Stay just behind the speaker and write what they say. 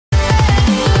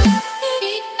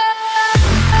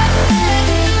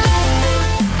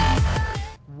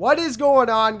What is going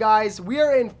on, guys? We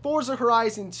are in Forza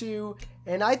Horizon 2,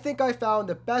 and I think I found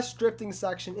the best drifting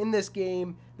section in this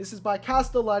game. This is by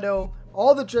Castelleto.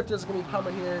 All the drifters are going to be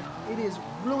coming here. It is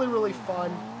really fun.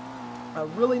 A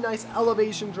really nice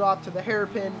elevation drop to the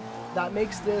hairpin that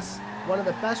makes this one of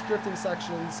the best drifting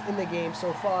sections in the game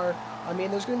so far. I mean,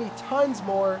 there's going to be tons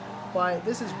more, but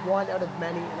this is one out of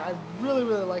many, and I really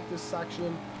like this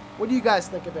section. What do you guys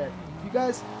think of it? If you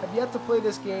guys have yet to play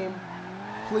this game,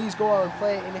 please go out and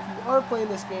play it. And if you are playing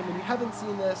this game and you haven't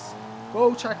seen this,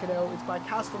 go check it out. It's by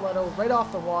Castelleto, right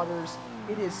off the waters.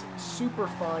 It is super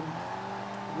fun.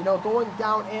 You know, going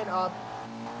down and up,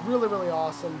 really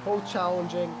awesome. Both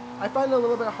challenging. I find it a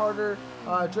little bit harder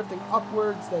drifting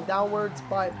upwards than downwards,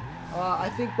 but I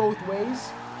think both ways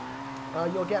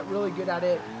you'll get really good at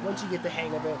it once you get the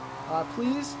hang of it.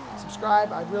 Please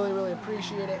subscribe. I'd really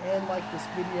appreciate it, and like this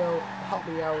video to help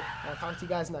me out. I'll talk to you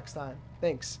guys next time.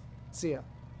 Thanks. See ya.